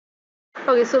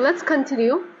Okay, so let's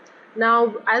continue.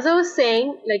 Now, as I was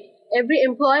saying, like every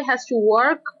employee has to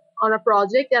work on a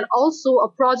project, and also a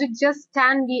project just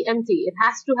can't be empty. It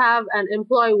has to have an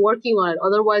employee working on it.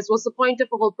 Otherwise, what's the point of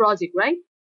a whole project, right?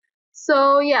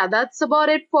 So yeah, that's about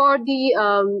it for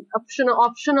the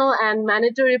optional and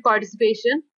mandatory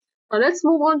participation. Now let's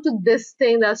move on to this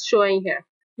thing that's showing here.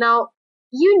 Now,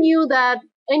 you knew that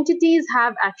entities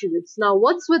have attributes. Now,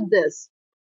 what's with this?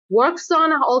 Works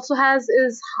on also has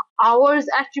is hours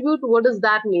attribute. What does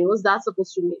that mean? What's that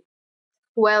supposed to mean?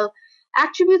 Well,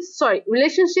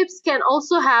 relationships can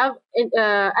also have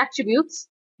attributes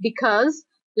because,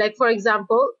 like for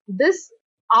example, this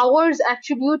hours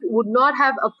attribute would not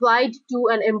have applied to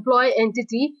an employee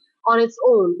entity on its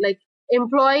own. Like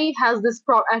employee has this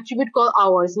attribute called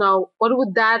hours. Now, what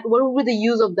would be the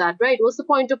use of that, right? What's the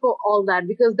point of all that?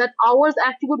 Because that hours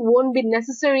attribute won't be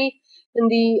necessary in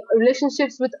the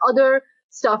relationships with other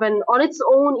stuff, and on its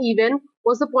own, even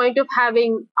what's the point of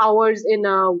having hours in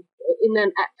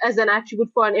an as an attribute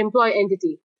for an employee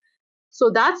entity? So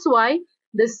that's why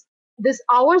this this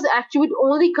hours attribute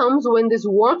only comes when this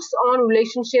works on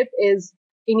relationship is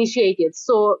initiated,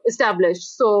 so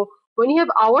established. So when you have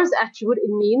hours attribute, it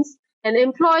means an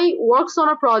employee works on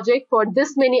a project for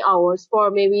this many hours,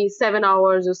 for maybe 7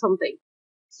 hours or something.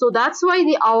 So that's why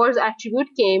the hours attribute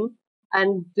came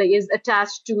and like is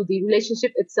attached to the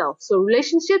relationship itself. So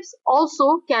relationships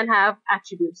also can have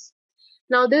attributes.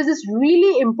 Now, there's this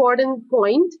really important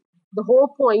point, the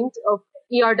whole point of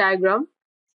ER diagram.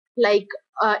 Like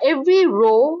every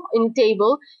row in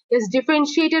table is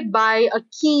differentiated by a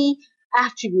key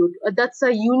attribute. That's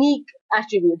a unique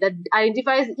attribute that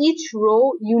identifies each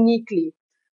row uniquely.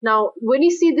 Now, when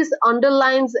you see this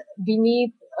underlines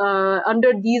beneath,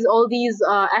 under these all these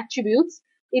attributes,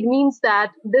 it means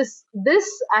that this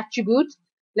attribute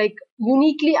like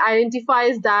uniquely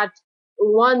identifies that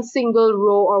one single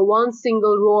row or one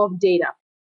single row of data.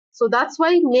 So that's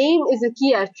why name is a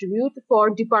key attribute for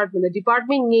department. The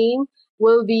department name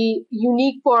will be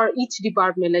unique for each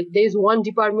department. Like there's one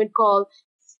department called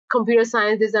computer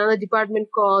science, there's another department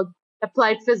called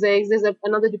applied physics, there's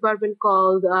another department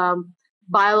called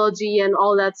biology and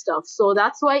all that stuff. So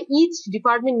that's why each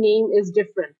department name is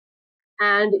different.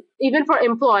 And even for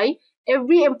employee,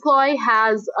 every employee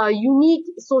has a unique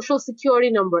social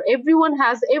security number.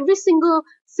 Every single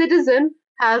citizen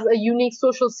has a unique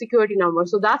social security number.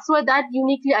 So that's why that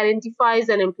uniquely identifies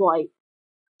an employee.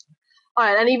 All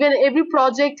right, and even every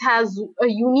project has a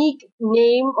unique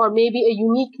name or maybe a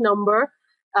unique number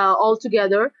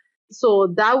altogether.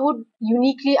 So that would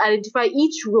uniquely identify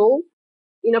each row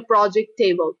in a project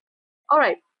table. All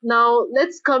right, now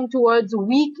let's come towards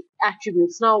weak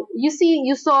attributes. Now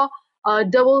you saw a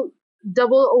double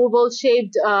oval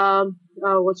shaped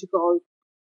what you call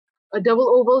a double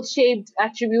oval shaped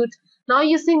attribute. Now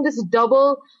you're seeing this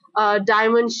double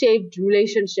diamond shaped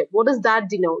relationship. What does that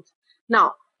denote?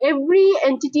 Now every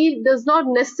entity does not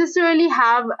necessarily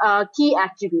have a key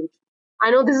attribute.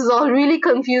 I know this is all really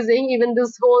confusing. Even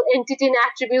this whole entity and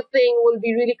attribute thing will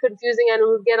be really confusing and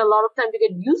will get a lot of time to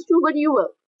get used to, but you will.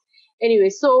 Anyway,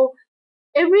 so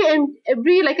every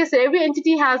like I said, every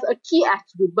entity has a key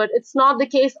attribute, but it's not the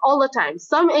case all the time.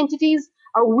 Some entities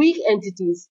are weak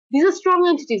entities. These are strong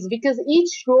entities because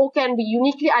each row can be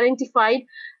uniquely identified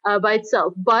by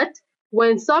itself. But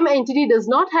when some entity does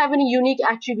not have any unique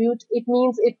attribute, it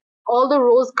means it all the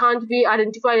rows can't be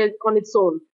identified on its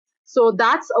own. So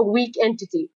that's a weak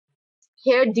entity.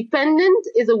 Here, dependent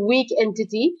is a weak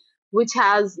entity which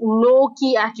has no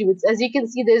key attributes. As you can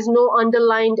see, there's no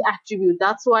underlined attribute.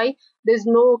 That's why there's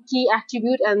no key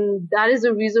attribute, and that is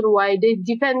the reason why the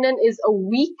dependent is a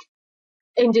weak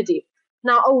entity.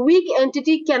 Now, a weak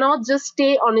entity cannot just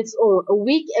stay on its own. A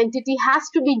weak entity has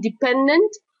to be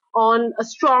dependent on a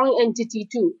strong entity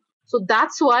too. So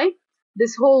that's why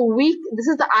this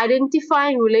is the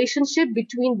identifying relationship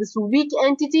between this weak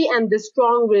entity and this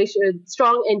strong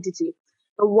entity.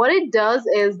 And what it does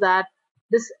is that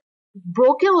this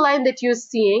broken line that you're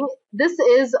seeing, this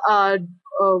is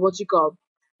what you call,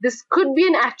 this could be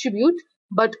an attribute,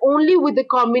 but only with the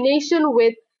combination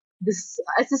with this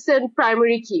assistant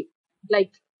primary key.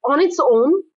 Like on its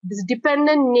own, this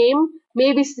dependent name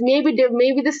maybe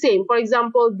the same. For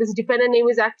example, this dependent name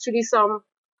is actually some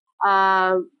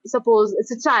suppose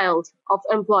it's a child of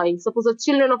employee, suppose a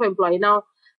children of employee. Now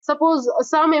suppose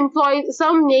some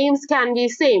names can be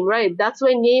same, right? That's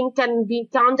why name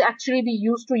can't actually be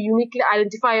used to uniquely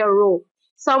identify a row.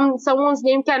 Someone's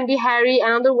name can be Harry,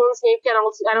 another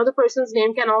person's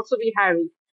name can also be Harry.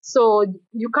 So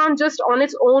you can't just on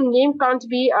its own, name can't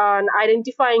be an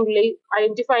identifying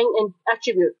an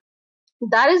attribute.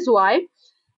 That is why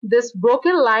this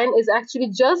broken line is actually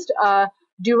just a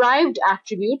derived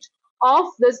attribute of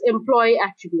this employee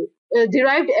attribute,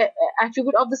 derived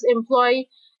attribute of this employee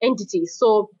entity.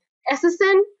 So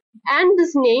SSN and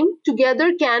this name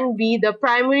together can be the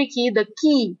primary key, the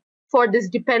key for this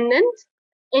dependent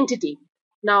entity.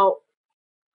 Now,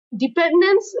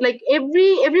 dependence, like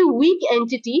every weak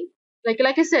entity,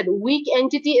 like I said, weak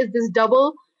entity is this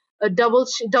double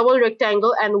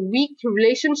rectangle, and weak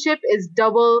relationship is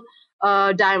double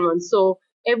diamond. So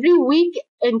every weak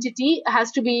entity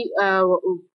has to be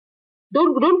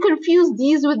don't confuse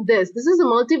these with this. This is a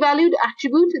multi-valued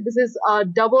attribute. This is a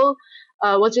double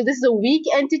this is a weak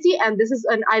entity, and this is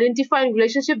an identifying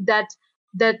relationship that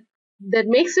that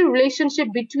makes a relationship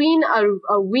between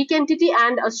a weak entity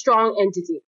and a strong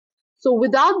entity. So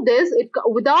without this,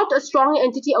 without a strong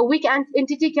entity, a weak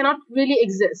entity cannot really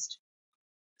exist.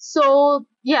 So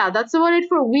yeah, that's about it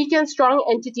for weak and strong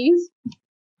entities.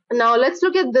 Now let's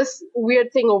look at this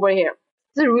weird thing over here.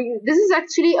 This is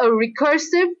actually a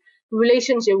recursive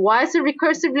relationship. Why is a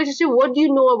recursive relationship? What do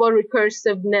you know about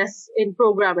recursiveness in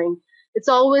programming? It's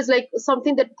always like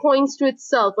something that points to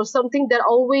itself, or something that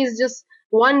always just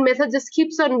one method just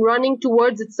keeps on running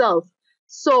towards itself.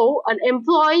 So an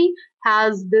employee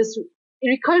has this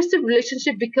recursive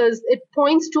relationship because it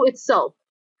points to itself.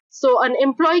 So an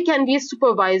employee can be a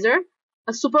supervisor.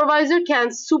 A supervisor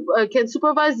can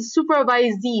supervise the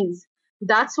supervisees.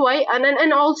 That's why,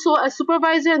 and also a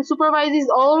supervisor and supervisees,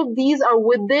 all of these are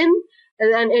within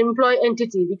an employee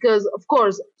entity, because of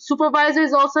course supervisor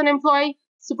is also an employee,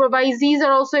 supervisees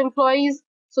are also employees.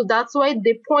 So that's why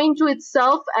they point to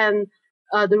itself, and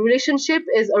the relationship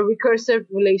is a recursive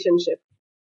relationship.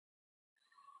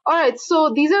 All right,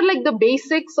 so these are like the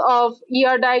basics of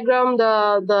ER diagram,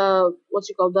 the what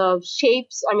you call the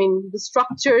shapes, I mean the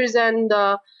structures and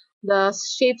the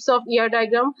shapes of ER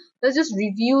diagram. Let's just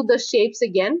review the shapes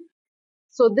again.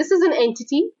 So this is an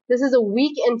entity, this is a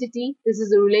weak entity, this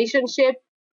is a relationship,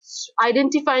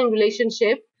 identifying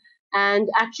relationship, and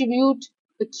attribute,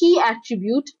 the key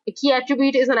attribute. A key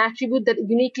attribute is an attribute that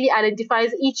uniquely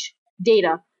identifies each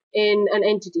data in an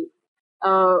entity.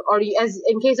 Or as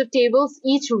in case of tables,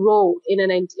 each row in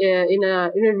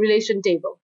a relation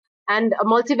table. And a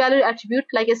multi-valued attribute,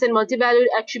 like I said, multi-valued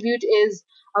attribute is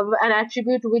an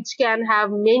attribute which can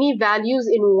have many values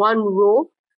in one row.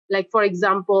 Like for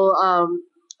example,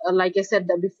 like I said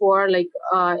that before, like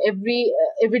every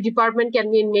department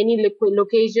can be in many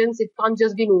locations. It can't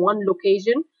just be in one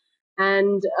location.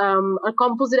 And a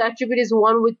composite attribute is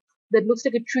one with that looks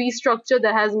like a tree structure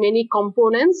that has many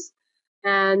components.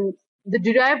 And the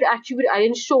derived attribute, I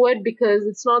didn't show it because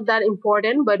it's not that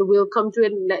important, but we'll come to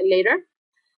it later.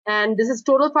 And this is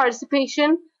total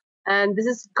participation, and this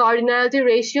is cardinality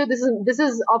ratio. This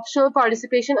is optional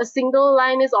participation. A single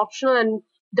line is optional and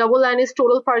double line is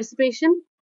total participation.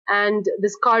 And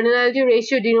this cardinality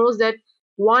ratio denotes that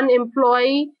one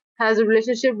employee has a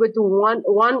relationship with one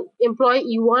employee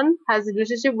E1 has a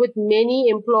relationship with many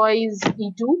employees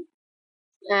E2.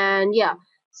 And yeah,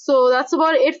 so that's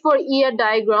about it for ER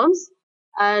diagrams.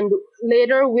 And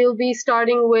later we'll be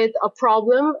starting with a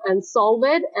problem and solve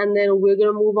it, and then we're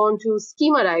going to move on to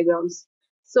schema diagrams.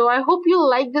 So I hope you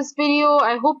like this video.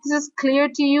 I hope this is clear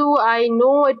to you. I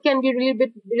know it can be a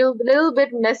little bit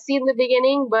messy in the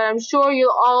beginning, but I'm sure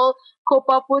you'll all cope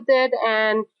up with it.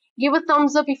 And give a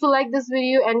thumbs up if you like this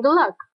video, and good luck.